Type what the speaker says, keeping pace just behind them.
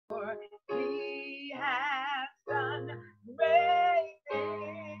he has done great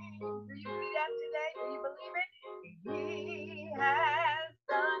things. Do you believe that today? Do you believe it? He has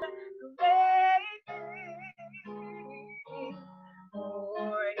done great things.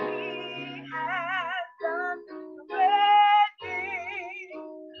 For he has done great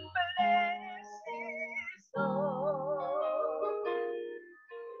things. Bless his soul.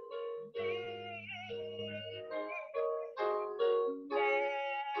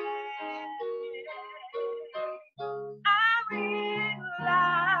 I will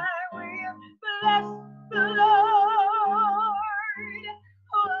bless the Lord,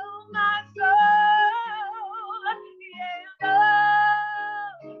 oh my soul, and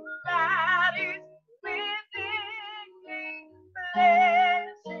all that is within me.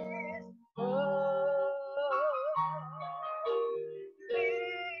 Bless His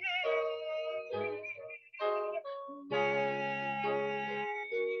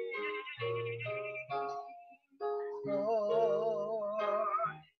for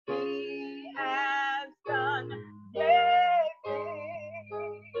he has done great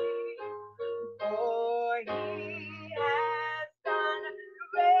things. For he has done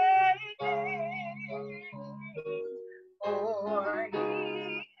great things. For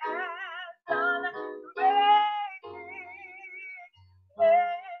he has done great things.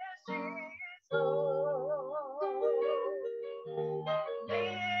 Bless his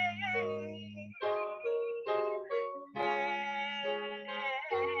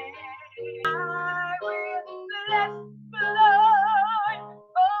I will bless the Lord,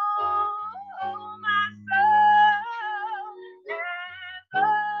 oh my soul, and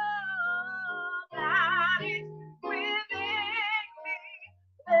all that is within me.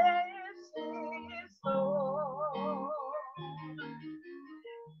 Bless His soul.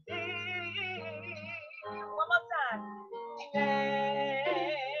 One more time.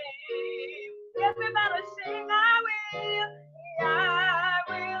 Everybody sing, I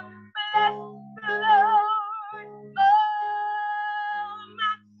will bless the Lord, oh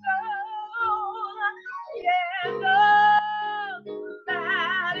my soul, and all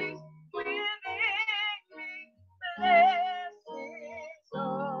that is within me. Bless His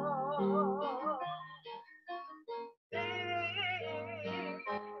soul.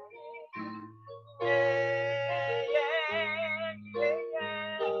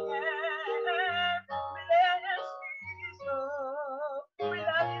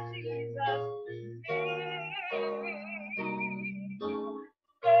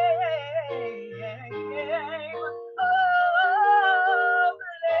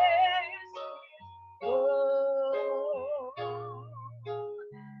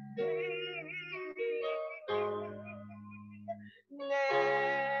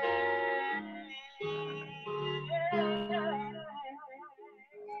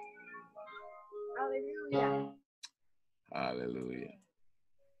 Hallelujah. Hallelujah.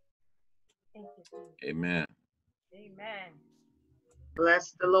 Thank you. Amen. Amen.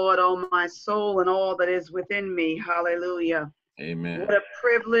 Bless the Lord, O my soul, and all that is within me. Hallelujah. Amen. What a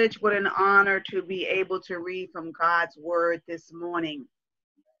privilege, what an honor to be able to read from God's word this morning.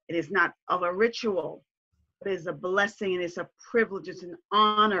 It is not of a ritual, but it is a blessing and it's a privilege, it's an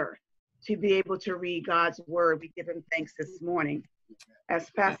honor to be able to read God's word. We give him thanks this morning. As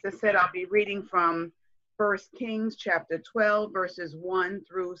Pastor said, I'll be reading from 1 Kings chapter 12, verses 1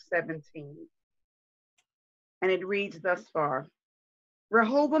 through 17. And it reads thus far.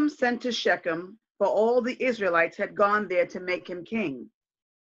 Rehoboam sent to Shechem, for all the Israelites had gone there to make him king.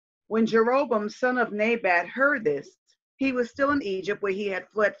 When Jeroboam, son of Nebat, heard this, he was still in Egypt where he had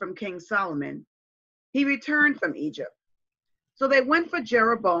fled from King Solomon. He returned from Egypt. So they went for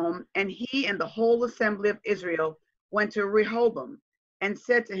Jeroboam, and he and the whole assembly of Israel went to Rehoboam and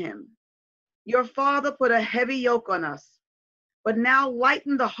said to him, Your father put a heavy yoke on us, but now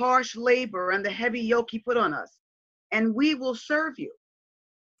lighten the harsh labor and the heavy yoke he put on us, and we will serve you.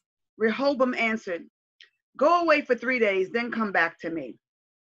 Rehoboam answered, Go away for 3 days, then come back to me.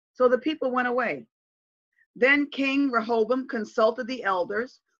 So the people went away. Then King Rehoboam consulted the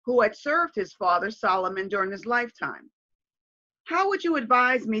elders who had served his father Solomon during his lifetime. How would you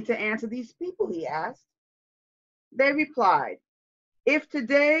advise me to answer these people, he asked. They replied, If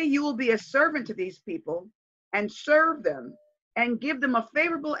today you will be a servant to these people and serve them and give them a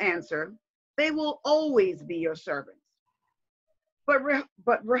favorable answer, they will always be your servants.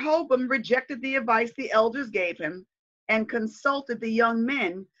 But Rehoboam rejected the advice the elders gave him and consulted the young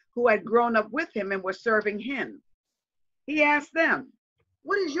men who had grown up with him and were serving him. He asked them,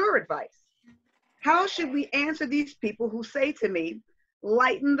 What is your advice? How should we answer these people who say to me,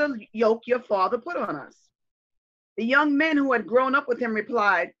 Lighten the yoke your father put on us? The young men who had grown up with him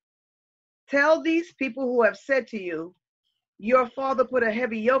replied, Tell these people who have said to you, your father put a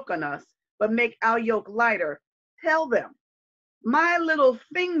heavy yoke on us, but make our yoke lighter. Tell them, my little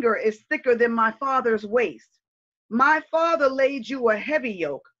finger is thicker than my father's waist. My father laid you a heavy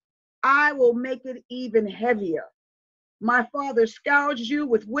yoke. I will make it even heavier. My father scourged you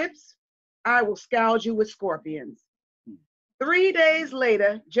with whips. I will scourge you with scorpions. 3 days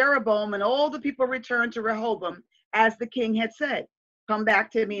later, Jeroboam and all the people returned to Rehoboam as the king had said, come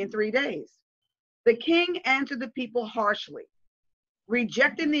back to me in 3 days. The king answered the people harshly.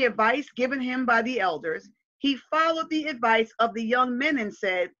 Rejecting the advice given him by the elders, he followed the advice of the young men and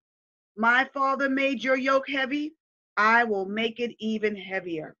said, my father made your yoke heavy. I will make it even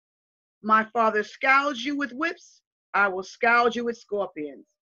heavier. My father scourged you with whips. I will scourge you with scorpions.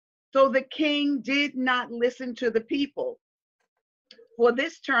 So the king did not listen to the people. For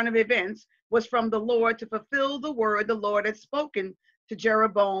this turn of events was from the Lord to fulfill the word the Lord had spoken to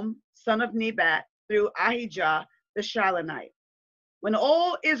Jeroboam, son of Nebat, through Ahijah the Shilonite. When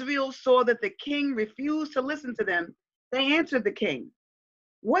all Israel saw that the king refused to listen to them, they answered the king,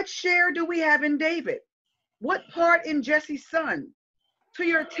 what share do we have in David? What part in Jesse's son? To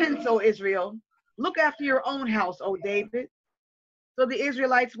your tents, O Israel. Look after your own house, O David. So the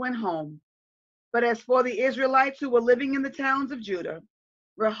Israelites went home. But as for the Israelites who were living in the towns of Judah,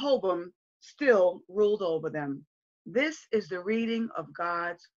 Rehoboam still ruled over them. This is the reading of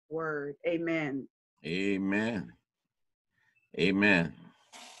God's word. Amen. Amen. Amen.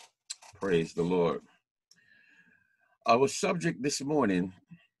 Praise the Lord. Our subject this morning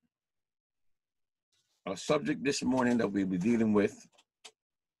that we'll be dealing with,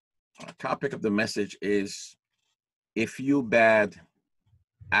 our topic of the message is a few bad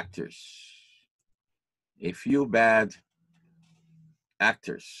actors. A few bad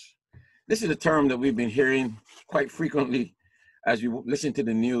actors. This is a term that we've been hearing quite frequently as we listen to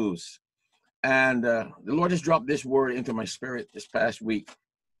the news. And the Lord has dropped this word into my spirit this past week.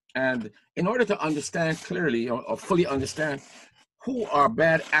 And in order to understand clearly or fully understand who are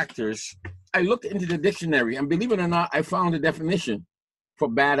bad actors, I looked into the dictionary, and believe it or not, I found a definition for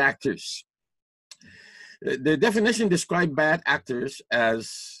bad actors. The definition described bad actors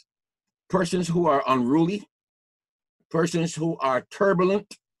as persons who are unruly, persons who are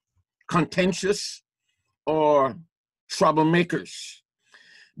turbulent, contentious, or troublemakers.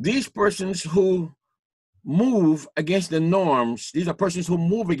 These persons who move against the norms, these are persons who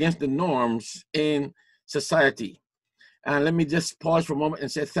move against the norms in society. And let me just pause for a moment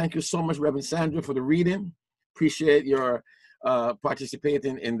and say thank you so much, Reverend Sandra, for the reading. Appreciate your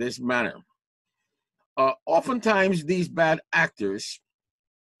participating in this manner. Oftentimes, these bad actors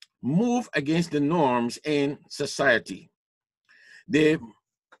move against the norms in society. They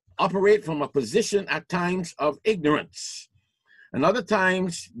operate from a position at times of ignorance. And other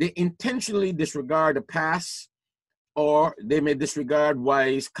times, they intentionally disregard the past, or they may disregard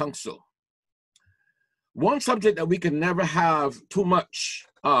wise counsel. One subject that we can never have too much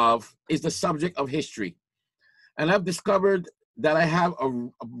of is the subject of history. And I've discovered that I have a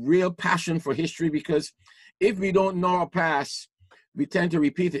real passion for history, because if we don't know our past, we tend to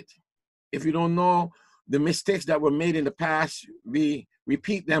repeat it. If we don't know the mistakes that were made in the past, we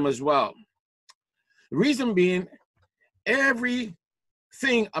repeat them as well. The reason being, everything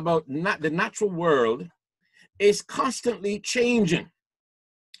about the natural world is constantly changing.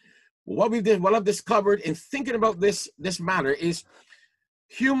 What I've discovered in thinking about this matter is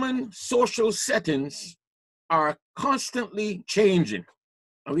human social settings are constantly changing.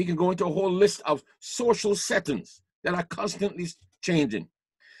 And we can go into a whole list of social settings that are constantly changing.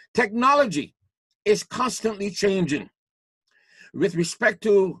 Technology is constantly changing. With respect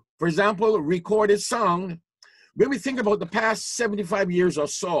to, for example, recorded sound, when we think about the past 75 years or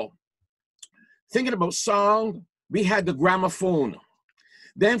so, thinking about sound, we had the gramophone.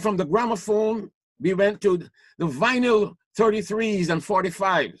 Then from the gramophone, we went to the vinyl 33s and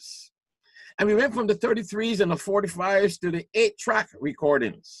 45s. And we went from the 33s and the 45s to the 8-track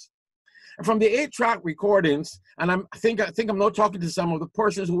recordings. And from the 8-track recordings, and I think I'm not talking to some of the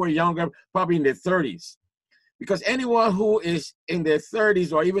persons who are younger, probably in their 30s. Because anyone who is in their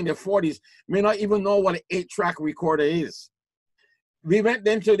 30s or even their 40s may not even know what an 8-track recorder is. We went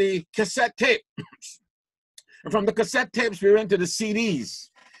then to the cassette tape. And from the cassette tapes, we went to the CDs.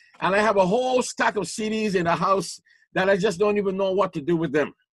 And I have a whole stack of CDs in the house that I just don't even know what to do with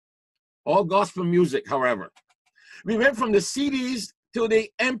them. All gospel music, however. We went from the CDs to the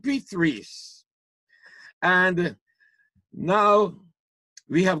MP3s. And now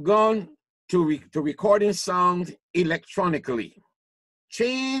we have gone to recording sound electronically.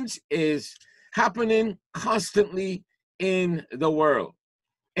 Change is happening constantly in the world.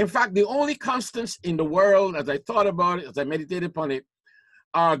 In fact, the only constants in the world, as I thought about it, as I meditated upon it,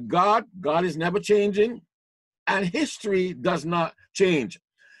 are God. God is never changing, and history does not change.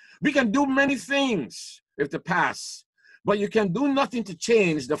 We can do many things with the past, but you can do nothing to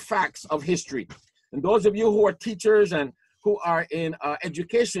change the facts of history. And those of you who are teachers and who are in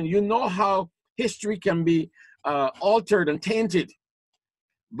education, you know how history can be altered and tainted.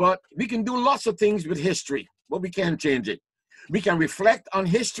 But we can do lots of things with history, but we can't change it. We can reflect on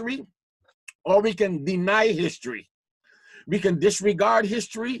history, or we can deny history. We can disregard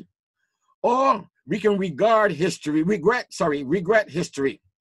history, or we can regret history.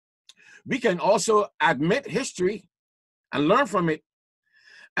 We can also admit history and learn from it,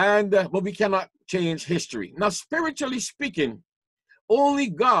 and but we cannot change history. Now, spiritually speaking, only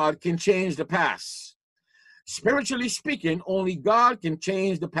God can change the past. Spiritually speaking, only God can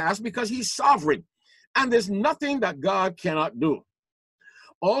change the past because he's sovereign, and there's nothing that God cannot do.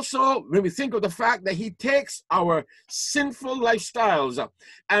 Also, when we think of the fact that he takes our sinful lifestyles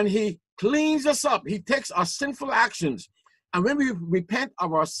and he cleans us up, he takes our sinful actions, and when we repent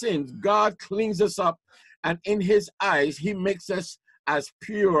of our sins, God cleans us up, and in his eyes, he makes us as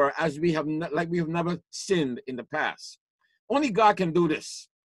pure as we have never sinned in the past. Only God can do this.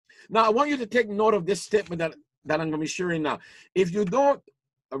 Now, I want you to take note of this statement that I'm going to be sharing now. If you don't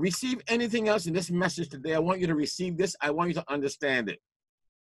receive anything else in this message today, I want you to receive this. I want you to understand it.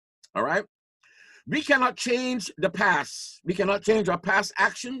 All right? We cannot change the past. We cannot change our past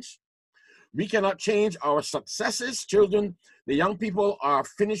actions. We cannot change our successes. Children, the young people are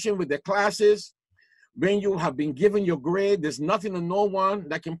finishing with their classes. When you have been given your grade, there's nothing and no one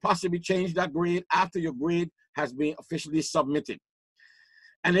that can possibly change that grade after your grade has been officially submitted.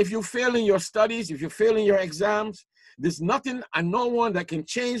 And if you fail in your studies, if you fail in your exams, there's nothing and no one that can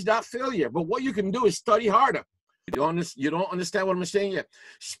change that failure. But what you can do is study harder. You don't understand what I'm saying yet.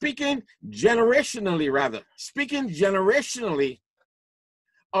 Speaking generationally,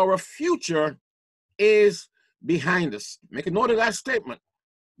 our future is behind us. Make a note of that statement.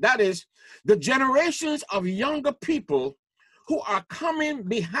 That is, the generations of younger people who are coming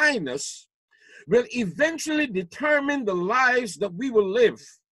behind us will eventually determine the lives that we will live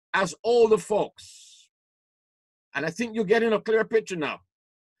as older folks. And I think you're getting a clear picture now.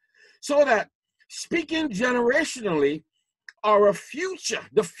 So that speaking generationally, our future,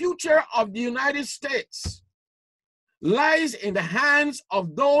 the future of the United States, lies in the hands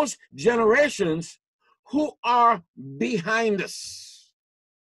of those generations who are behind us.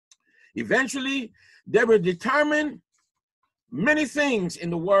 Eventually, they will determine many things in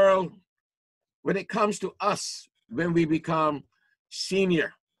the world when it comes to us when we become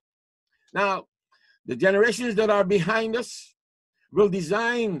senior. Now, the generations that are behind us will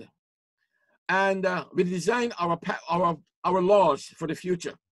design our laws for the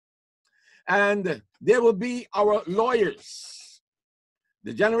future. And they will be our lawyers.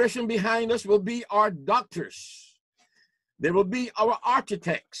 The generation behind us will be our doctors. They will be our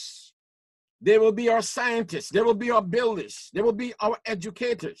architects. They will be our scientists. They will be our builders. They will be our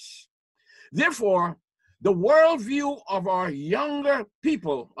educators. Therefore, the worldview of our younger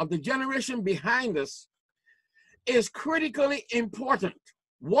people, of the generation behind us, is critically important.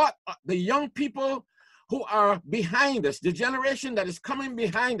 What the young people who are behind us, the generation that is coming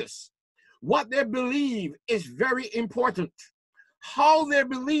behind us, what they believe is very important. How they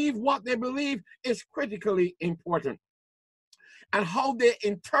believe what they believe is critically important. And how they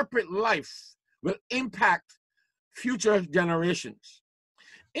interpret life will impact future generations.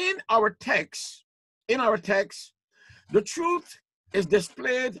 In our text, the truth is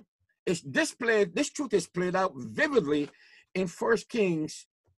displayed, this truth is played out vividly in 1 Kings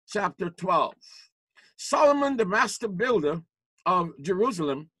chapter 12. Solomon, the master builder of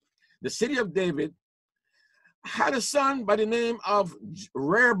Jerusalem, the city of David, had a son by the name of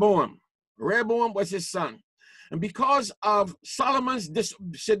Rehoboam. Rehoboam was his son. And because of Solomon's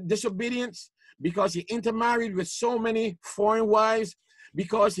disobedience, because he intermarried with so many foreign wives,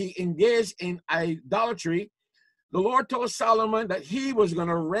 because he engaged in idolatry, the Lord told Solomon that he was going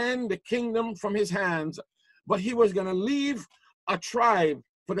to rend the kingdom from his hands, but he was going to leave a tribe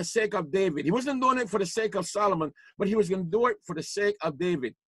for the sake of David. He wasn't doing it for the sake of Solomon, but he was going to do it for the sake of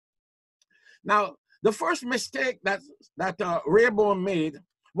David. Now, the first mistake that Rehoboam made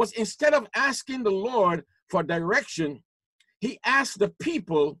was, instead of asking the Lord for direction, he asked the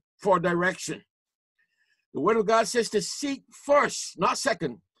people for direction. The word of God says to seek first, not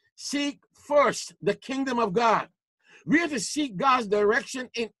second. Seek first the kingdom of God. We are to seek God's direction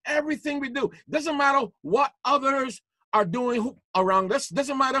in everything we do. Doesn't matter what others are doing around us.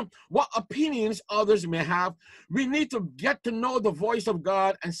 Doesn't matter what opinions others may have. We need to get to know the voice of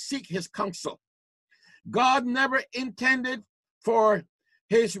God and seek his counsel. God never intended for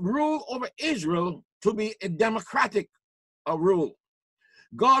his rule over Israel to be a democratic rule.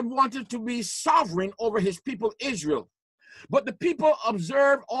 God wanted to be sovereign over his people Israel. But the people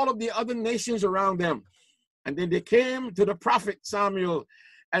observed all of the other nations around them. And then they came to the prophet Samuel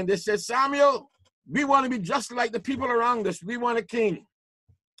and they said, Samuel, we want to be just like the people around us. We want a king.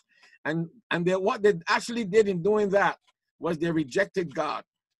 And what they actually did in doing that was they rejected God.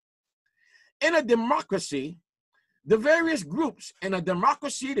 In a democracy, the various groups in a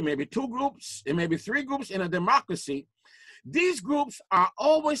democracy, there may be 2 groups, there may be 3 groups in a democracy. These groups are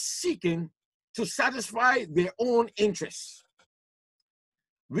always seeking to satisfy their own interests.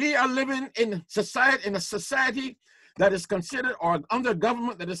 We are living in a society that is considered, or under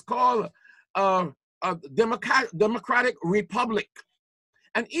government that is called a democratic republic.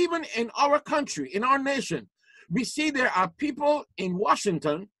 And even in our country, in our nation, we see there are people in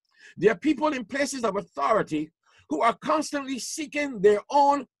Washington, there are people in places of authority who are constantly seeking their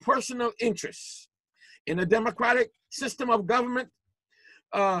own personal interests. In a democratic system of government,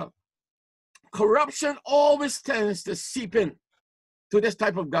 corruption always tends to seep in to this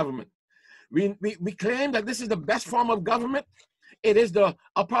type of government. We claim that this is the best form of government. It is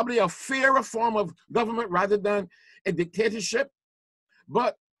probably a fairer form of government rather than a dictatorship.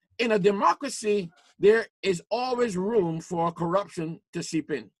 But in a democracy, there is always room for corruption to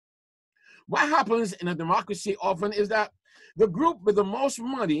seep in. What happens in a democracy often is that the group with the most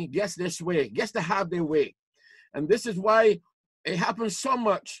money gets their sway, gets to have their way. And this is why it happens so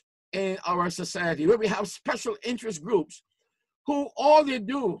much in our society, where we have special interest groups who all they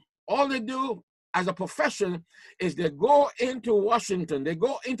do as a profession is they go into Washington, they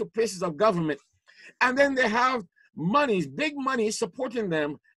go into places of government, and then they have monies, big money supporting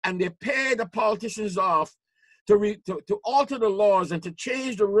them, and they pay the politicians off to alter the laws and to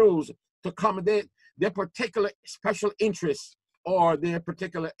change the rules to accommodate their particular special interests or their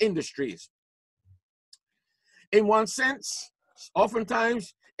particular industries. In one sense,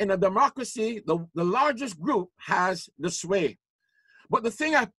 oftentimes in a democracy, the largest group has the sway. But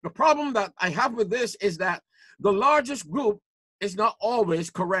the problem that I have with this is that the largest group is not always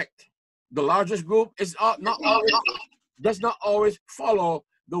correct. The largest group is does not always follow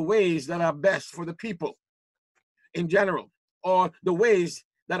the ways that are best for the people in general, or the ways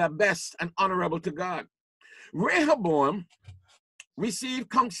that are best and honorable to God. Rehoboam received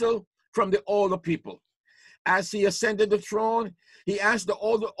counsel from the older people. As he ascended the throne, he asked the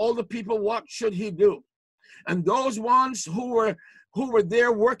older people, what should he do? And those ones who were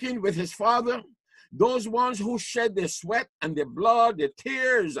there working with his father, those ones who shed their sweat and their blood, their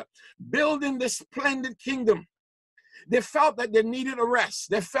tears, building this splendid kingdom, they felt that they needed a rest.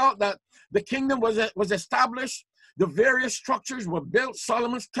 They felt that the kingdom was established, the various structures were built,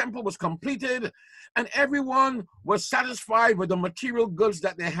 Solomon's temple was completed, and everyone was satisfied with the material goods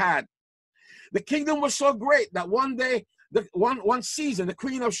that they had. The kingdom was so great that one day, one season, the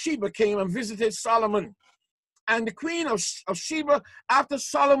Queen of Sheba came and visited Solomon. And the Queen of Sheba, after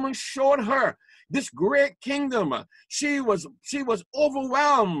Solomon showed her this great kingdom, she was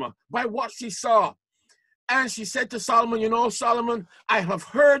overwhelmed by what she saw. And she said to Solomon, you know, Solomon, I have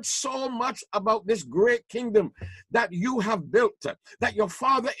heard so much about this great kingdom that you have built, that your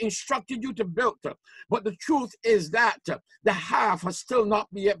father instructed you to build. But the truth is that the half has still not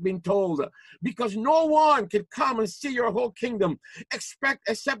yet been told, because no one can come and see your whole kingdom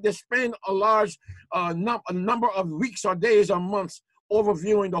except they spend a large number of weeks or days or months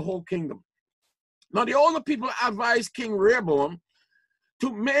overviewing the whole kingdom. Now, the older people advised King Rehoboam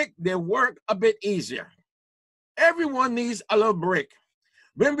to make their work a bit easier. Everyone needs a little break.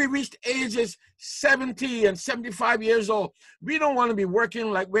 When we reach ages 70 and 75 years old, we don't want to be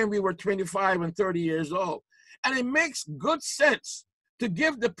working like when we were 25 and 30 years old. And it makes good sense to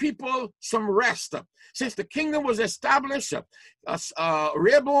give the people some rest. Since the kingdom was established,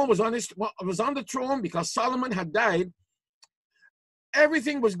 Rehoboam was on the throne because Solomon had died.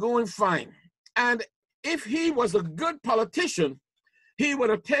 Everything was going fine. And if he was a good politician, he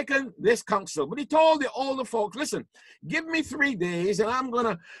would have taken this counsel. But he told the older folks, listen, give me 3 days and I'm going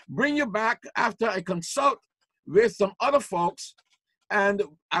to bring you back after I consult with some other folks and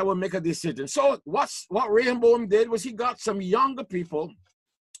I will make a decision. So what Rehoboam did was he got some younger people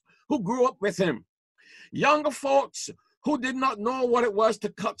who grew up with him. Younger folks who did not know what it was to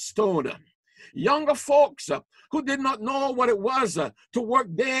cut stone. Younger folks who did not know what it was to work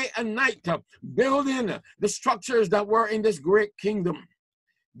day and night building the structures that were in this great kingdom.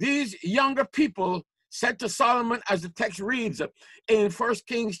 These younger people said to Solomon, as the text reads in 1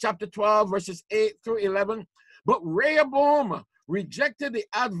 Kings chapter 12, verses 8 through 11, but Rehoboam rejected the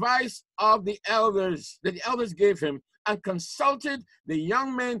advice of the elders that the elders gave him and consulted the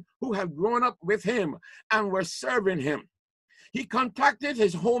young men who had grown up with him and were serving him. He contacted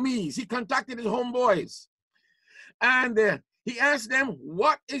his homies, he contacted his homeboys, and he asked them,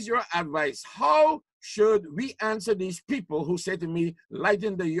 what is your advice? How should we answer these people who say to me,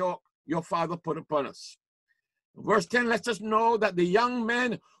 lighten the yoke your father put upon us? Verse 10 lets us know that the young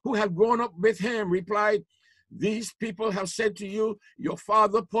men who had grown up with him replied, these people have said to you, your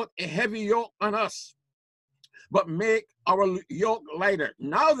father put a heavy yoke on us, but make our yoke lighter.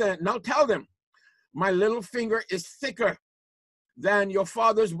 Now then, now tell them, my little finger is thicker than your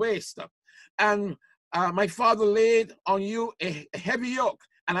father's waist, and my father laid on you a heavy yoke,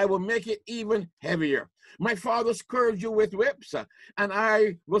 and I will make it even heavier. My father scourged you with whips, and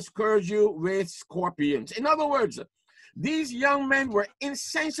I will scourge you with scorpions. In other words, these young men were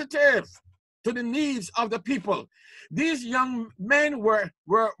insensitive to the needs of the people. These young men were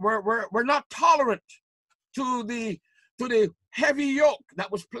not tolerant to the heavy yoke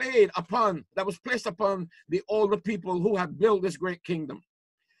that was placed upon the older people who had built this great kingdom.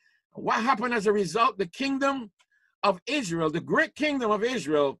 What happened as a result? The kingdom of Israel, the great kingdom of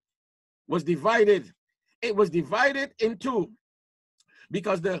Israel, was divided. It was divided in two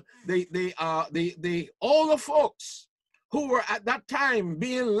because the older folks who were at that time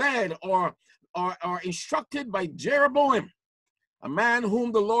being led or instructed by Jeroboam, a man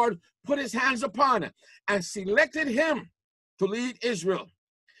whom the Lord put his hands upon and selected him to lead Israel.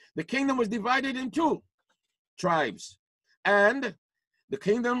 The kingdom was divided in two tribes, and the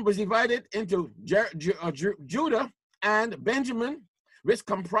kingdom was divided into Judah and Benjamin, which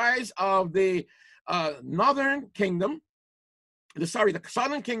comprised of the northern kingdom, the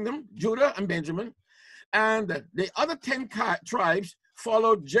southern kingdom, Judah and Benjamin, and the other 10 tribes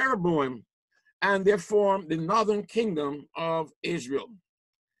followed Jeroboam, and they formed the northern kingdom of Israel.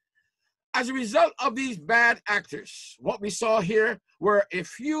 As a result of these bad actors, what we saw here were a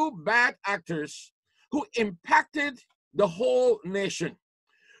few bad actors who impacted the whole nation.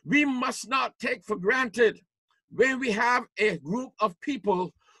 We must not take for granted when we have a group of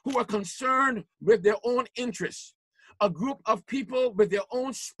people who are concerned with their own interests, a group of people with their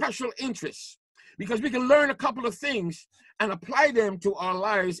own special interests, because we can learn a couple of things and apply them to our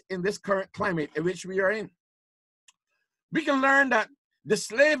lives in this current climate in which we are in. We can learn that the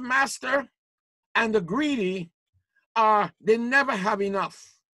slave master and the greedy they never have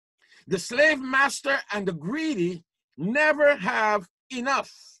enough. The slave master and the greedy never have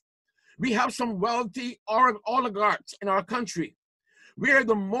enough. We have some wealthy oligarchs in our country where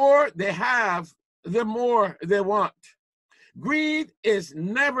the more they have, the more they want. Greed is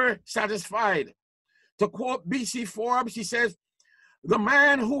never satisfied. To quote B.C. Forbes, he says, the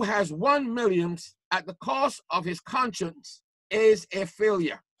man who has 1 million at the cost of his conscience is a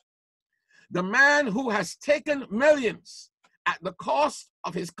failure. The man who has taken millions at the cost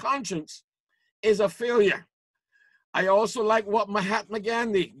of his conscience is a failure. I also like what Mahatma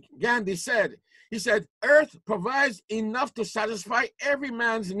Gandhi said. He said, earth provides enough to satisfy every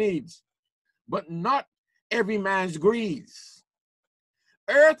man's needs, but not every man's greeds.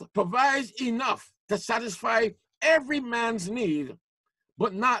 Earth provides enough to satisfy every man's need,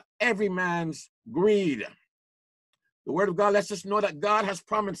 but not every man's greed. The word of God lets us know that God has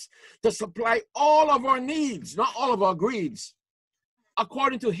promised to supply all of our needs, not all of our greeds,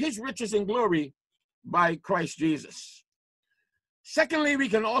 according to his riches and glory by Christ Jesus. Secondly, we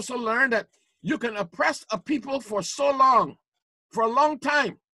can also learn that you can oppress a people for so long, for a long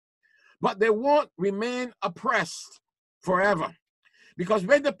time, but they won't remain oppressed forever. Because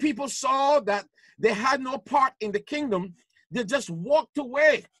when the people saw that they had no part in the kingdom, they just walked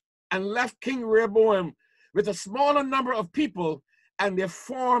away and left King Rehoboam with a smaller number of people, and they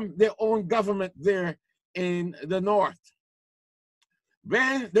formed their own government there in the north.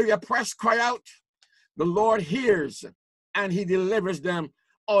 When the oppressed cry out, the Lord hears and he delivers them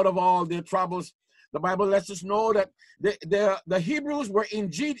out of all their troubles. The Bible lets us know that the Hebrews were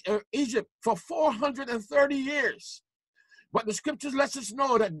in Egypt for 430 years. But the scriptures lets us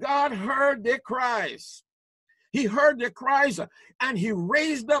know that God heard their cries. He heard their cries and he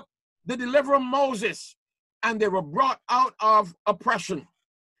raised up the deliverer Moses, and they were brought out of oppression.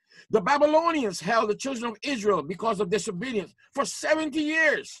 The Babylonians held the children of Israel because of disobedience for 70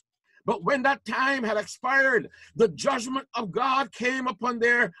 years. But when that time had expired, the judgment of God came upon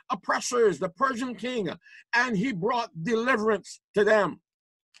their oppressors, the Persian king, and he brought deliverance to them.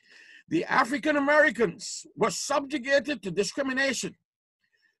 The African Americans were subjugated to discrimination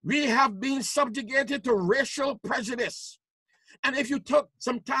We have been subjugated to racial prejudice. And if you took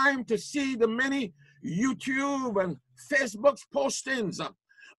some time to see the many YouTube and Facebook postings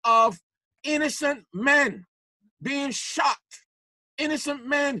of innocent men being shot, innocent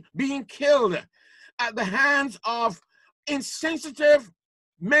men being killed at the hands of insensitive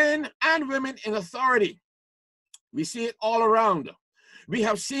men and women in authority, we see it all around. We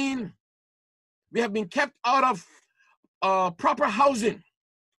have been kept out of proper housing.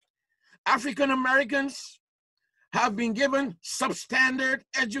 African Americans have been given substandard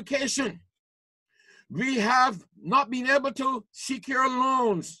education. We have not been able to secure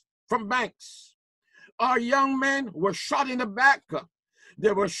loans from banks. Our young men were shot in the back.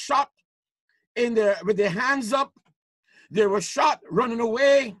 They were shot with their hands up. They were shot running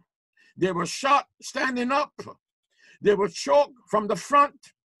away. They were shot standing up. They were choked from the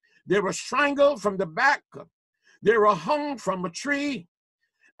front. They were strangled from the back. They were hung from a tree,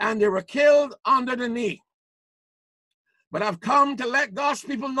 and they were killed under the knee. But I've come to let God's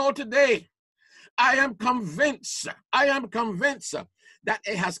people know today, I am convinced that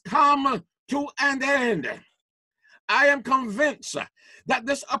it has come to an end. I am convinced that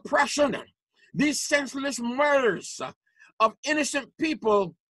this oppression, these senseless murders of innocent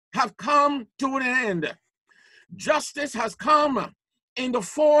people have come to an end. Justice has come in the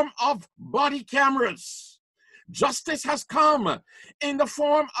form of body cameras. Justice has come in the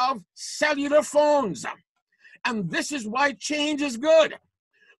form of cellular phones. And this is why change is good,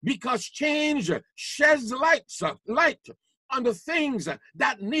 because change sheds light on the things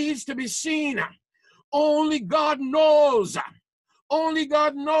that needs to be seen. Only God knows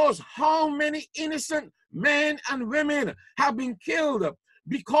how many innocent men and women have been killed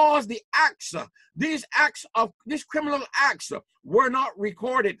because these criminal acts were not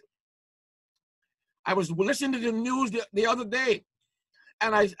recorded. I was listening to the news the other day,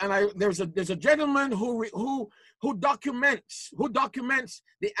 and there's a gentleman who documents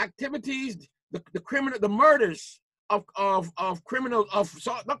the activities, the murders of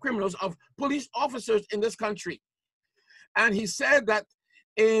police officers in this country. And he said that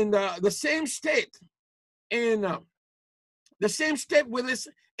in the same state where this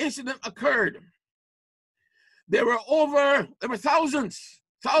incident occurred, there were thousands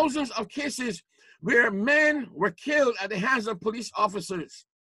of cases where men were killed at the hands of police officers.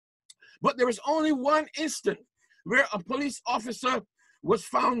 But there was only one instance where a police officer was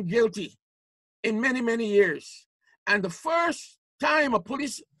found guilty in many, many years. And the first time a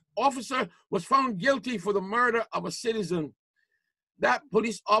police officer was found guilty for the murder of a citizen, that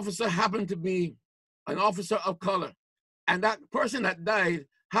police officer happened to be an officer of color. And that person that died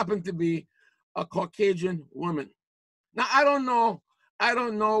happened to be a Caucasian woman. Now, I don't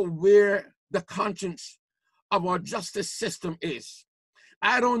know where the conscience of our justice system is.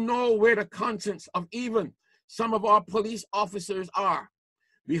 I don't know where the conscience of even some of our police officers are.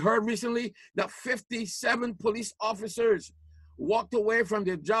 We heard recently that 57 police officers walked away from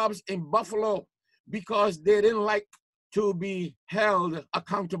their jobs in Buffalo because they didn't like to be held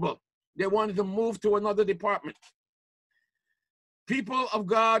accountable. They wanted to move to another department. People of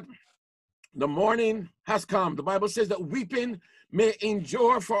God, the morning has come. The Bible says that weeping may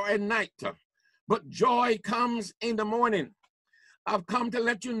endure for a night, but joy comes in the morning. I've come to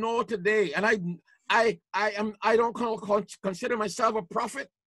let you know today, and I don't consider myself a prophet,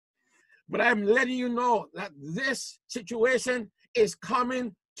 but I'm letting you know that this situation is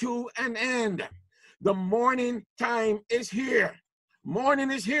coming to an end. The morning time is here.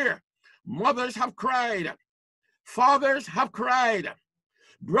 Morning is here. Mothers have cried. Fathers have cried.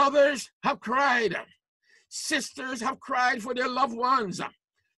 Brothers have cried. Sisters have cried for their loved ones.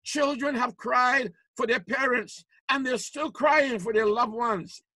 Children have cried for their parents, and they're still crying for their loved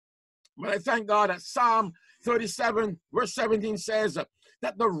ones. But I thank God that Psalm 37, verse 17 says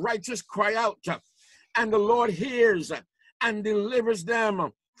that the righteous cry out, and the Lord hears and delivers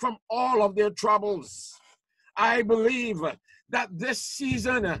them from all of their troubles. I believe that this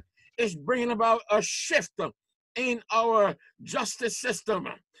season is bringing about a shift in our justice system.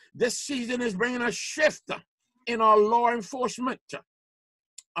 This season is bringing a shift in our law enforcement,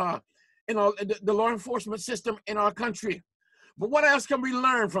 in the law enforcement system in our country. But what else can we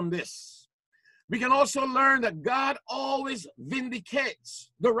learn from this? We can also learn that God always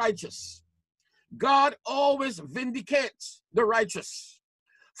vindicates the righteous. God always vindicates the righteous.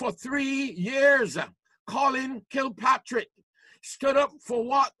 For 3 years, Colin Kilpatrick stood up for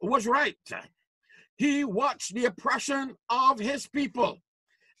what was right. He watched the oppression of his people,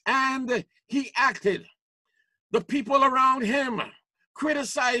 and he acted. The people around him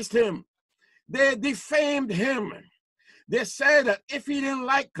criticized him. They defamed him. They said that if he didn't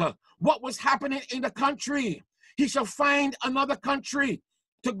like what was happening in the country, he should find another country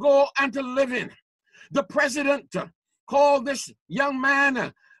to go and to live in. The president called this young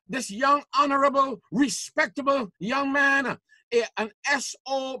man, this young, honorable, respectable young man, an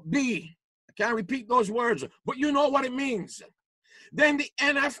SOB. I can't repeat those words, but you know what it means. Then the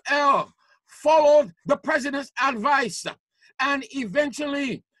NFL followed the president's advice and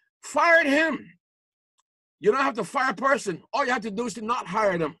eventually fired him. You don't have to fire a person. All you have to do is to not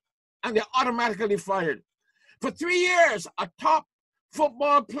hire them, and they're automatically fired. For 3 years, a top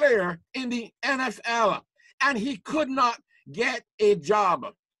football player in the NFL, and he could not get a job.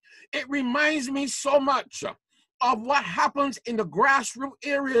 It reminds me so much of what happens in the grassroots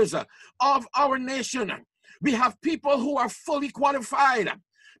areas of our nation. We have people who are fully qualified,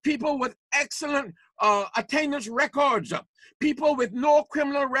 people with excellent attendance records, people with no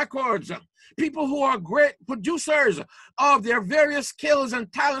criminal records, people who are great producers of their various skills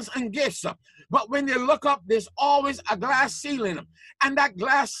and talents and gifts. But when they look up, there's always a glass ceiling. And that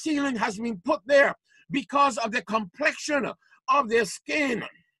glass ceiling has been put there because of the complexion of their skin.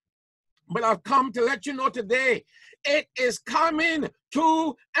 But I've come to let you know today, it is coming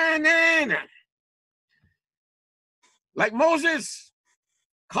to an end. Like Moses,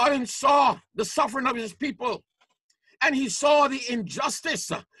 God saw the suffering of his people, and he saw the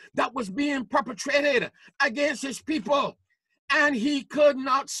injustice that was being perpetrated against his people, and he could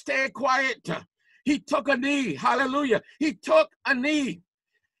not stay quiet. He took a knee. Hallelujah. He took a knee.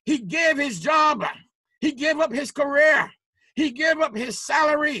 He gave his job. He gave up his career. He gave up his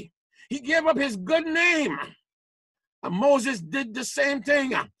salary. He gave up his good name. And Moses did the same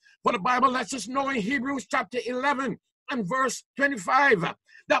thing. For the Bible lets us know in Hebrews chapter 11 and verse 25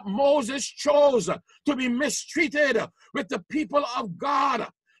 that Moses chose to be mistreated with the people of God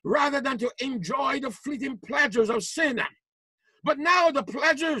rather than to enjoy the fleeting pleasures of sin. But now the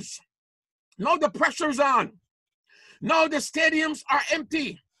pleasures, now the pressure's on. Now the stadiums are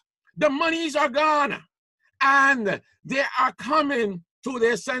empty. The monies are gone. And they are coming to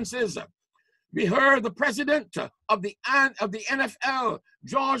their senses. We heard the president of the NFL,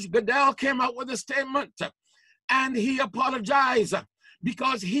 George Goodell, came out with a statement, and he apologized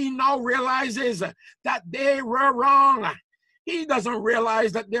because he now realizes that they were wrong. He doesn't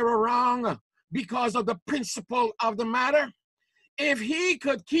realize that they were wrong because of the principle of the matter. If he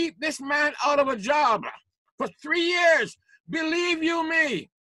could keep this man out of a job for 3 years, believe you me,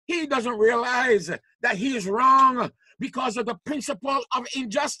 he doesn't realize that he is wrong because of the principle of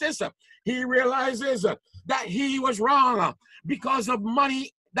injustice. He realizes that he was wrong because of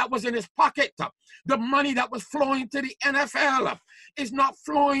money that was in his pocket. The money that was flowing to the NFL is not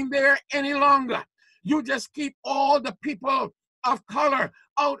flowing there any longer. You just keep all the people of color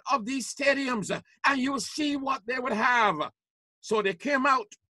out of these stadiums and you'll see what they would have. So they came out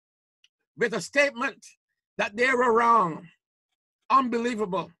with a statement that they were wrong.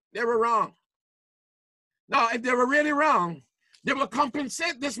 Unbelievable. They were wrong. Now, if they were really wrong, they will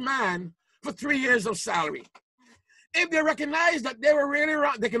compensate this man for 3 years of salary. If they recognize that they were really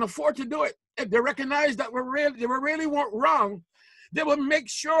wrong, they can afford to do it. If they recognize that they were really wrong, they will make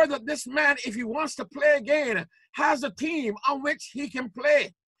sure that this man, if he wants to play again, has a team on which he can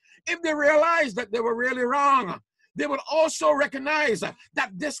play. If they realize that they were really wrong, they would also recognize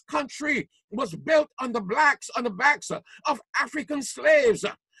that this country was built on the backs of African slaves.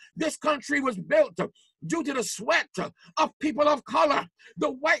 This country was built due to the sweat of people of color.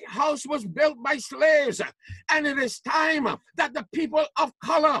 The White House was built by slaves. And it is time that the people of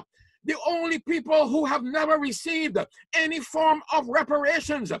color, the only people who have never received any form of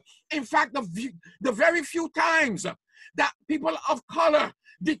reparations, in fact, the very few times that people of color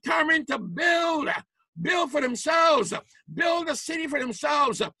determined to build for themselves, build a city for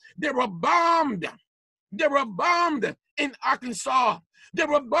themselves, they were bombed. They were bombed in Arkansas. They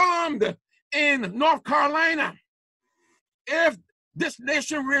were bombed in North Carolina. If this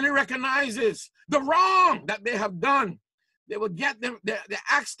nation really recognizes the wrong that they have done, they will get their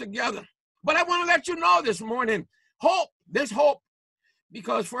acts together. But I want to let you know this morning, hope, there's hope.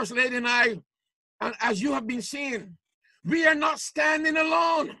 Because First Lady and I, and as you have been seeing, we are not standing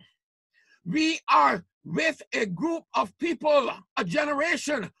alone. We are with a group of people, a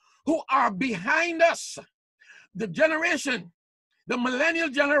generation who are behind us. The generation, the millennial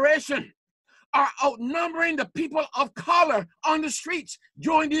generation, are outnumbering the people of color on the streets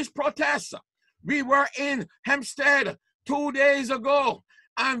during these protests. We were in Hempstead 2 days ago,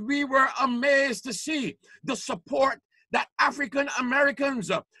 and we were amazed to see the support that African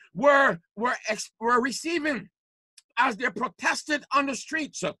Americans were receiving. as they protested on the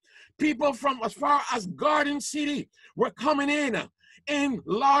streets. People from as far as Garden City were coming in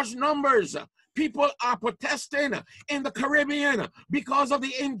large numbers. People are protesting in the Caribbean because of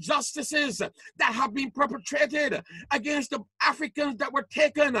the injustices that have been perpetrated against the Africans that were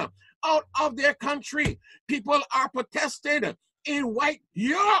taken out of their country. People are protesting in white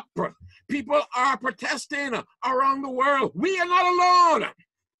Europe. People are protesting around the world. We are not alone.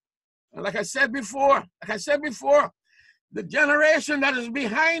 And like I said before, the generation that is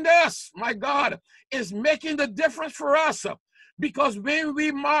behind us, my God, is making the difference for us. Because when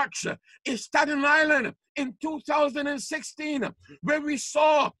we marched in Staten Island in 2016, when we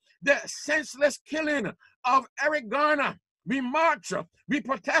saw the senseless killing of Eric Garner, we marched, we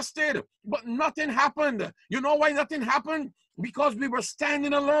protested, but nothing happened. You know why nothing happened? Because we were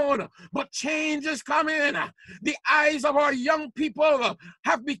standing alone. But change is coming. The eyes of our young people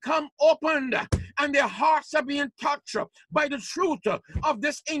have become opened, and their hearts are being touched by the truth of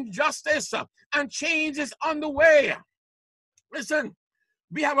this injustice, and change is on the way. Listen,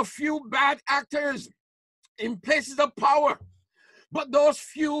 we have a few bad actors in places of power, but those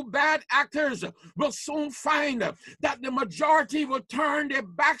few bad actors will soon find that the majority will turn their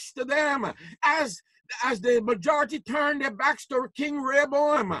backs to them, as the majority turned their backs to King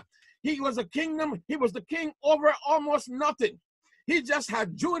Rehoboam. He was the king over almost nothing. He just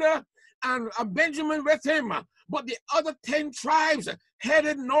had Judah and Benjamin with him, but the other 10 tribes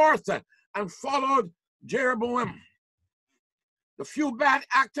headed north and followed Jeroboam. The few bad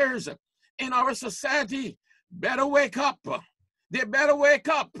actors in our society better wake up. They better wake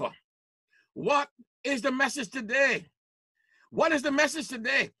up. What is the message today? What is the message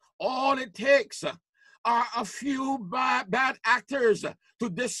today? All it takes are a few bad actors to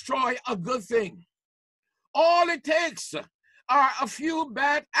destroy a good thing. All it takes are a few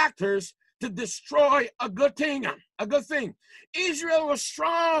bad actors to destroy a good thing. A good thing. Israel was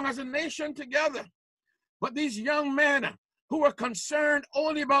strong as a nation together, but these young men who were concerned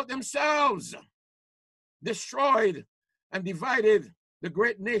only about themselves destroyed and divided the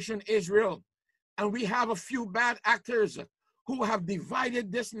great nation Israel. And we have a few bad actors who have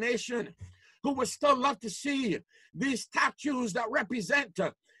divided this nation, who would still love to see these statues that represent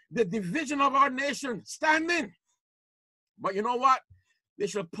the division of our nation standing. But you know what? They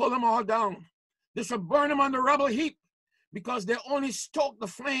should pull them all down. They should burn them on the rubble heap, because they only stoke the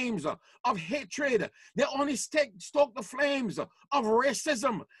flames of hatred. They only stoke the flames of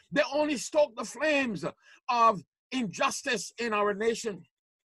racism. They only stoke the flames of injustice in our nation.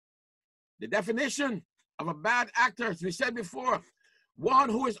 The definition of a bad actor, as we said before, one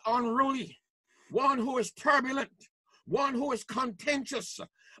who is unruly, one who is turbulent, one who is contentious,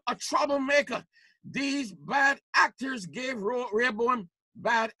 a troublemaker. These bad actors gave Rehoboam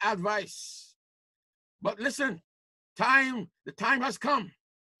bad advice. But listen, the time has come.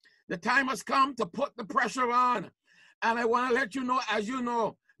 The time has come to put the pressure on. And I want to let you know, as you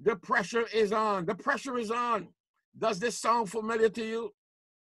know, the pressure is on. The pressure is on. Does this sound familiar to you?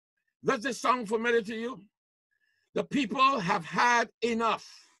 Does this sound familiar to you? The people have had enough.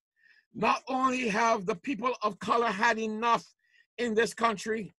 Not only have the people of color had enough in this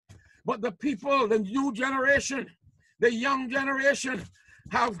country, but the people, the new generation, the young generation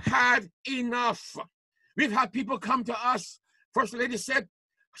have had enough. We've had people come to us. First Lady said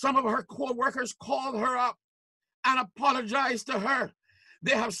some of her co-workers called her up and apologized to her.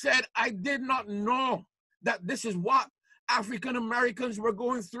 They have said, I did not know that this is what African Americans were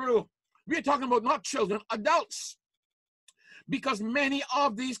going through. We're talking about not children, adults. Because many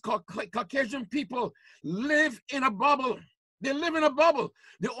of these Caucasian people live in a bubble. They live in a bubble.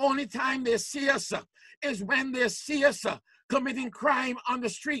 The only time they see us is when they see us committing crime on the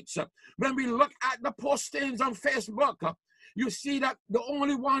streets. When we look at the postings on Facebook, you see that the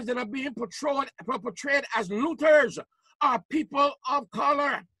only ones that are being portrayed as looters are people of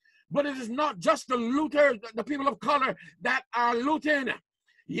color. But it is not just the looters, the people of color that are looting.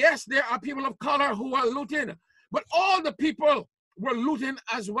 Yes, there are people of color who are looting, but all the people were looting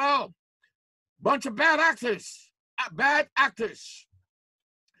as well. Bunch of bad actors, bad actors.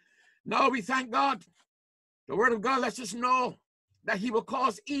 Now we thank God. The word of God lets us know that he will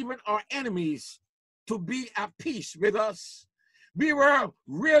cause even our enemies to be at peace with us. We were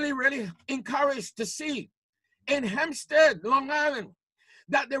really, really encouraged to see in Hempstead, Long Island,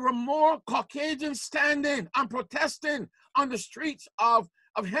 that there were more Caucasians standing and protesting on the streets of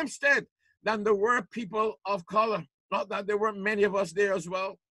Hempstead than there were people of color. Not that there weren't many of us there as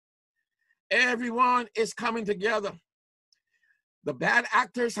well. Everyone is coming together. The bad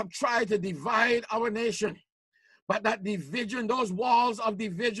actors have tried to divide our nation, but that division, those walls of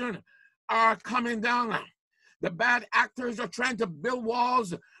division are coming down. The bad actors are trying to build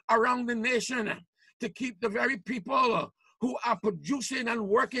walls around the nation to keep the very people who are producing and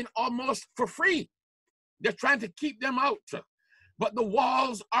working almost for free. They're trying to keep them out. But the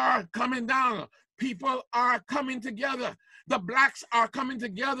walls are coming down. People are coming together. The blacks are coming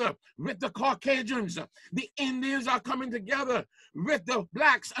together with the Caucasians. The Indians are coming together with the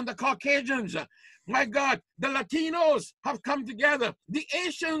blacks and the Caucasians. My God, the Latinos have come together. The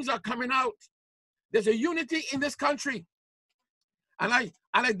Asians are coming out. There's a unity in this country. And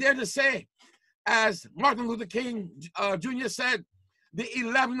I dare to say, as Martin Luther King Jr. said, the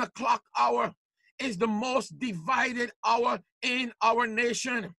 11 o'clock hour is the most divided hour in our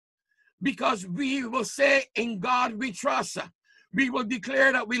nation, because we will say, in God we trust. We will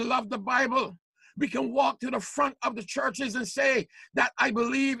declare that we love the Bible. We can walk to the front of the churches and say that I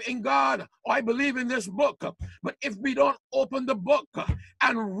believe in God, or I believe in this book. But if we don't open the book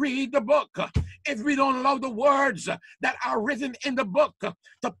and read the book, if we don't allow the words that are written in the book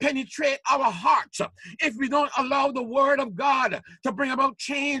to penetrate our hearts, if we don't allow the word of God to bring about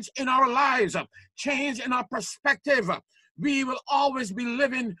change in our lives, change in our perspective, we will always be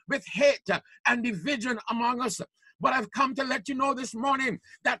living with hate and division among us. But I've come to let you know this morning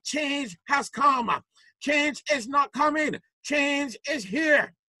that change has come. Change is not coming. Change is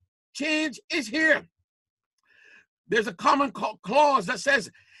here. Change is here. There's a common clause that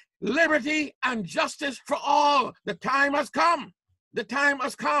says, liberty and justice for all. The time has come. The time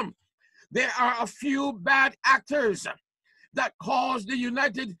has come. There are a few bad actors that caused the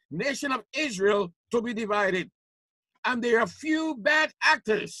United Nation of Israel to be divided. And there are a few bad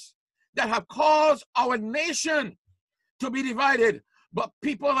actors that have caused our nation to be divided. But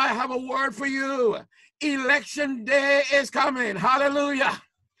people, I have a word for you. Election day is coming. Hallelujah.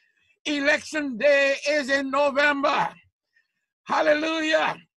 Election day is in November.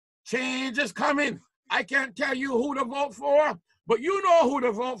 Hallelujah. Change is coming. I can't tell you who to vote for, but you know who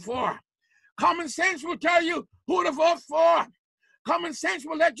to vote for. Common sense will tell you who to vote for. Common sense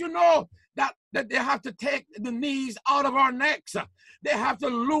will let you know that they have to take the knees out of our necks. They have to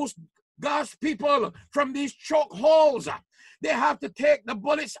loose God's people from these chokeholds. They have to take the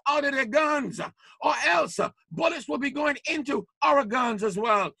bullets out of their guns, or else bullets will be going into our guns as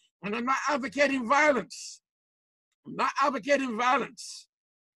well. And I'm not advocating violence. I'm not advocating violence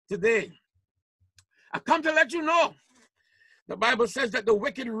today. I come to let you know, the Bible says that the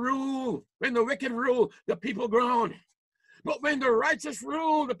wicked rule. When the wicked rule, the people groan. But when the righteous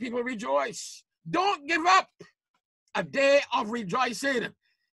rule, the people rejoice. Don't give up. A day of rejoicing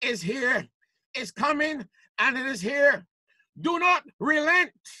is here. It's coming, and it is here. Do not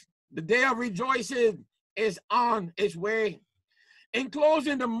relent. The day of rejoicing is on its way. In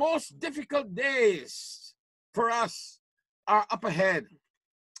closing, the most difficult days for us are up ahead.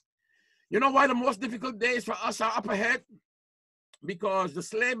 You know why the most difficult days for us are up ahead? Because the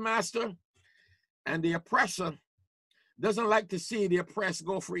slave master and the oppressor doesn't like to see the oppressed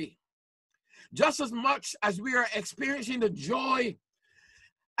go free. Just as much as we are experiencing the joy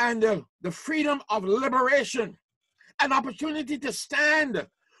and the freedom of liberation, an opportunity to stand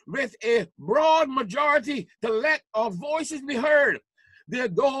with a broad majority to let our voices be heard, there are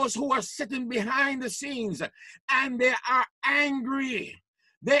those who are sitting behind the scenes and they are angry.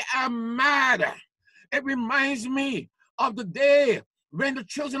 They are mad. It reminds me of the day when the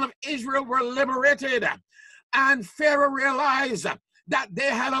children of Israel were liberated and Pharaoh realized that they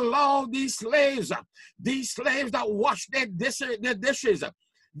had allowed these slaves that washed their dishes,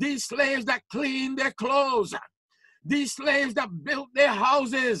 these slaves that cleaned their clothes, these slaves that built their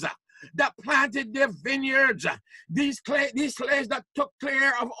houses, that planted their vineyards, these slaves that took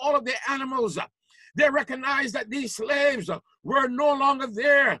care of all of their animals. They recognized that these slaves were no longer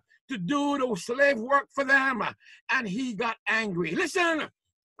there to do the slave work for them, and he got angry. Listen,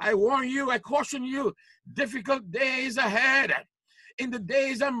 I warn you, I caution you, difficult days ahead. In the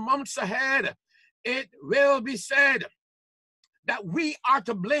days and months ahead, it will be said that we are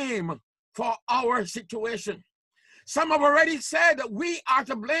to blame for our situation. Some have already said that we are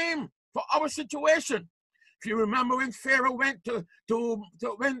to blame for our situation. If you remember when Pharaoh went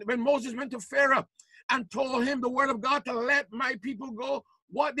when Moses went to Pharaoh and told him the word of God to let my people go,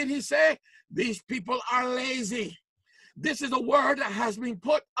 what did he say? These people are lazy. This is a word that has been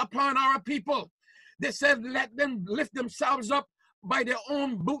put upon our people. They said, let them lift themselves up by their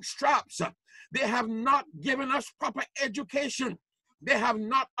own bootstraps. They have not given us proper education. They have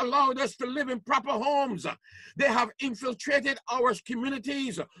not allowed us to live in proper homes. They have infiltrated our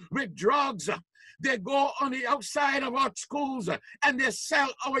communities with drugs. They go on the outside of our schools and they sell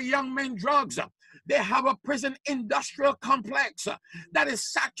our young men drugs. They have a prison industrial complex that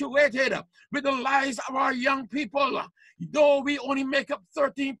is saturated with the lives of our young people. Though we only make up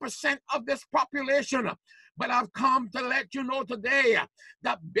 13% of this population, but I've come to let you know today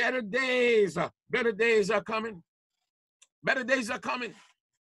that better days are coming. Better days are coming.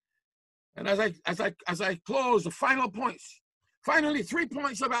 And as I close, the final points. Finally, 3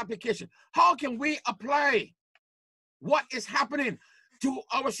 points of application. How can we apply what is happening to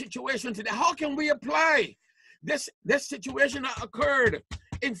our situation today? How can we apply this situation that occurred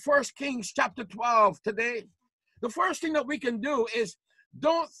in 1 Kings chapter 12 today? The first thing that we can do is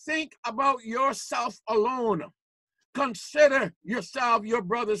don't think about yourself alone. Consider yourself your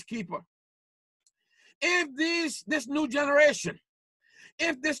brother's keeper. If this new generation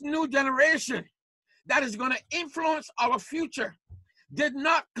that is going to influence our future did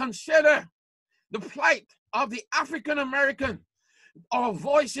not consider the plight of the African American, our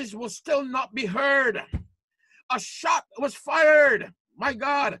voices will still not be heard. A shot was fired, my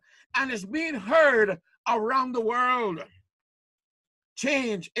God, and it's being heard around the world.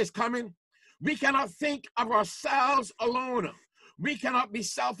 Change is coming. We cannot think of ourselves alone. We cannot be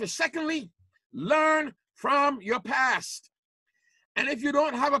selfish. Secondly, learn from your past. And if you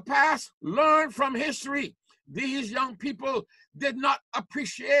don't have a past, learn from history. These young people did not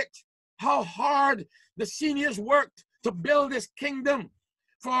appreciate how hard the seniors worked to build this kingdom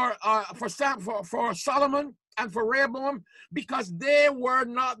for Solomon and for Rehoboam, because they were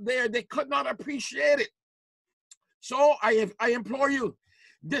not there. They could not appreciate it. So I implore you,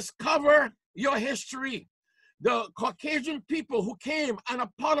 discover your history. The Caucasian people who came and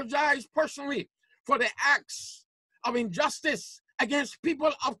apologized personally for the acts of injustice against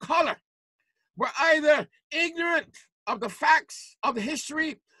people of color were either ignorant of the facts of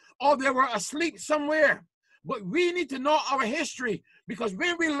history or they were asleep somewhere. But we need to know our history, because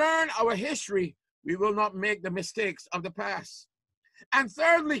when we learn our history, we will not make the mistakes of the past. And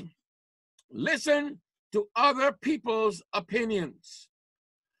thirdly, listen to other people's opinions,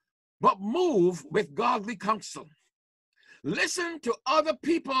 but move with godly counsel. Listen to other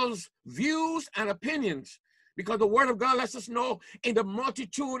people's views and opinions, because the word of God lets us know in the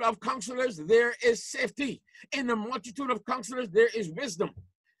multitude of counselors, there is safety. In the multitude of counselors, there is wisdom.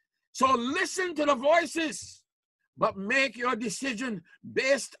 So listen to the voices, but make your decision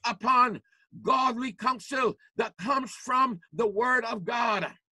based upon godly counsel that comes from the word of God.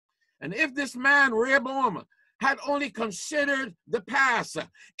 And if this man, Rehoboam, had only considered the past,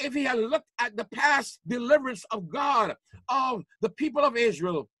 if he had looked at the past deliverance of God, of the people of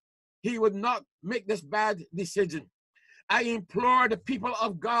Israel, he would not make this bad decision. I implore the people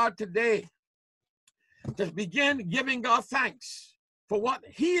of God today to begin giving God thanks for what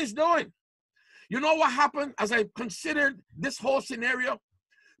he is doing. You know what happened as I considered this whole scenario?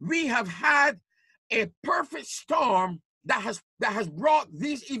 We have had a perfect storm that has brought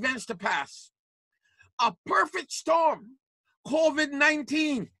these events to pass. A perfect storm.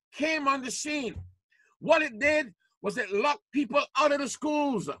 COVID-19 came on the scene. What it did was it locked people out of the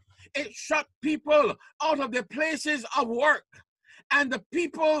schools. It shut people out of their places of work. And the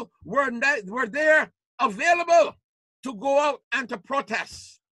people were there available to go out and to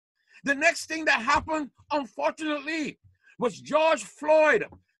protest. The next thing that happened, unfortunately, was George Floyd's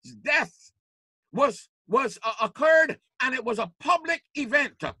death occurred, and it was a public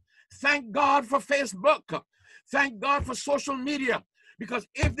event. Thank God for Facebook. Thank God for social media. Because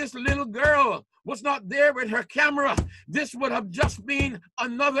if this little girl was not there with her camera, this would have just been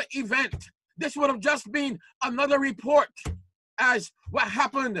another event. This would have just been another report as what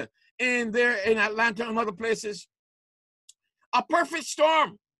happened in Atlanta and other places. A perfect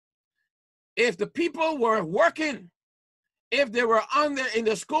storm. If the people were working, if they were in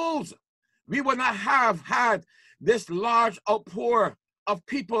the schools, we would not have had this large outpour of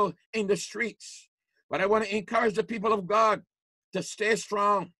people in the streets. But I want to encourage the people of God to stay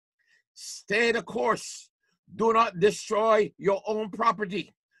strong, stay the course. Do not destroy your own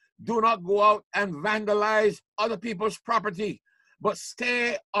property. Do not go out and vandalize other people's property, but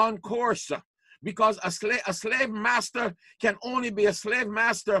stay on course, because a slave master can only be a slave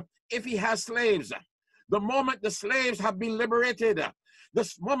master if he has slaves. The moment the slaves have been liberated,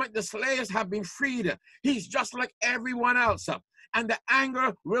 the moment the slaves have been freed, he's just like everyone else. And the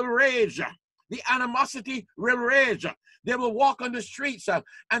anger will rage. the animosity will rage. They will walk on the streets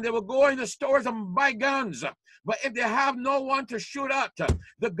and they will go in the stores and buy guns. But if they have no one to shoot at,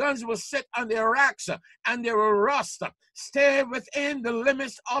 the guns will sit on their racks and they will rust. Stay within the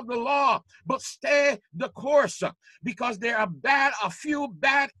limits of the law, but stay the course, because there are a few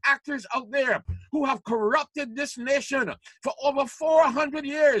bad actors out there who have corrupted this nation for over 400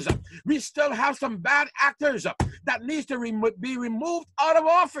 years. We still have some bad actors that needs to be removed out of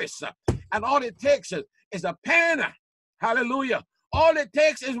office. And all it takes is a pen. Hallelujah. All it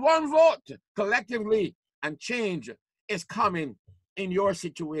takes is one vote collectively, and change is coming in your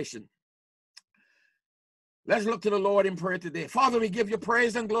situation. Let's look to the Lord in prayer today. Father, we give you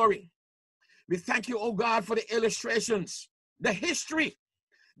praise and glory. We thank you, oh God, for the illustrations, the history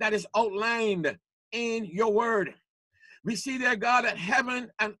that is outlined in your word. We see, dear God, that heaven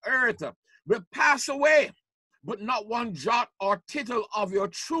and earth will pass away, but not one jot or tittle of your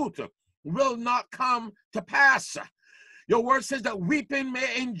truth will not come to pass. Your word says that weeping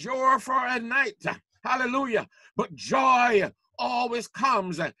may endure for a night. Hallelujah. But joy always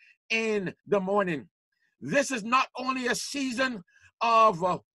comes in the morning. This is not only a season of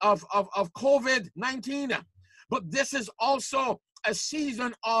COVID-19, but this is also a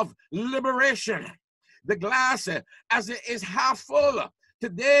season of liberation. The glass, as it is half full,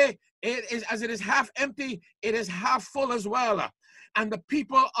 today as it is half empty, it is half full as well. And the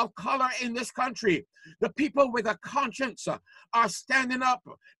people of color in this country, the people with a conscience, are standing up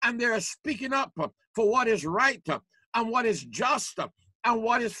and they're speaking up for what is right and what is just and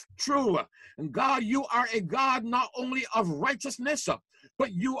what is true. And God, you are a God not only of righteousness,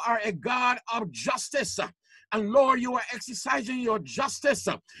 but you are a God of justice. And Lord, you are exercising your justice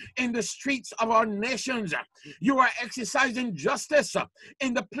in the streets of our nations. You are exercising justice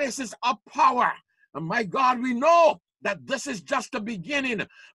in the places of power. And my God, we know that this is just the beginning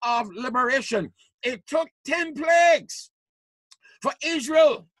of liberation. It took 10 plagues for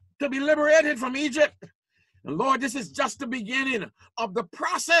Israel to be liberated from Egypt. And Lord, this is just the beginning of the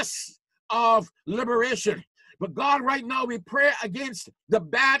process of liberation. But God, right now we pray against the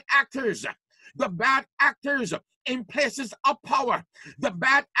bad actors in places of power, the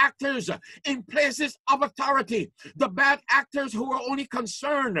bad actors in places of authority, the bad actors who are only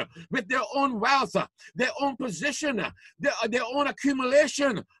concerned with their own wealth, their own position, their own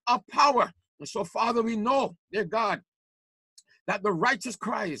accumulation of power. And so, Father, we know, dear God, that the righteous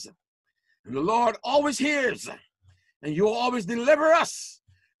cries, and the Lord always hears, and you always deliver us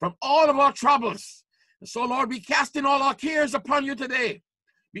from all of our troubles. And so, Lord, we casting all our cares upon you today,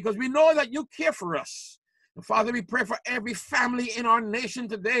 because we know that you care for us. And Father, we pray for every family in our nation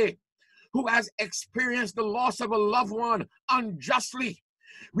today who has experienced the loss of a loved one unjustly.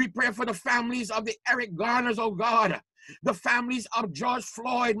 We pray for the families of the Eric Garners, oh God, the families of George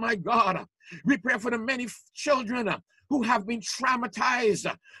Floyd, my God. We pray for the many children who have been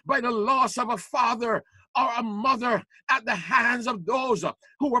traumatized by the loss of a father or a mother at the hands of those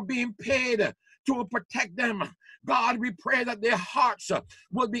who were being paid to protect them. God, we pray that their hearts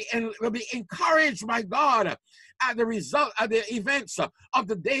will be encouraged, my God, at the result of the events of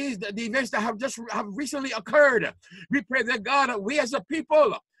the days, the events that have recently occurred. We pray that, God, that we as a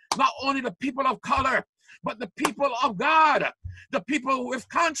people, not only the people of color, but the people of God, the people with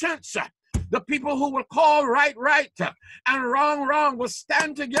conscience, the people who will call right, right, and wrong, wrong, will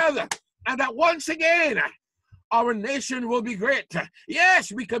stand together, and that once again, our nation will be great.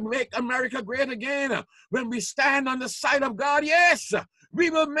 Yes, we can make America great again when we stand on the side of God. Yes, we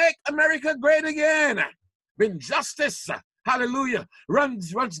will make America great again when justice, hallelujah,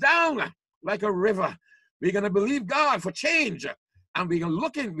 runs down like a river. We're going to believe God for change, and we're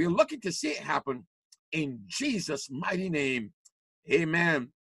looking to see it happen in Jesus' mighty name. Amen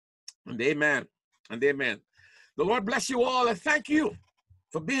and amen and amen. The Lord bless you all, and thank you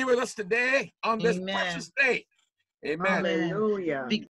for being with us today on this precious day. Amen. Hallelujah.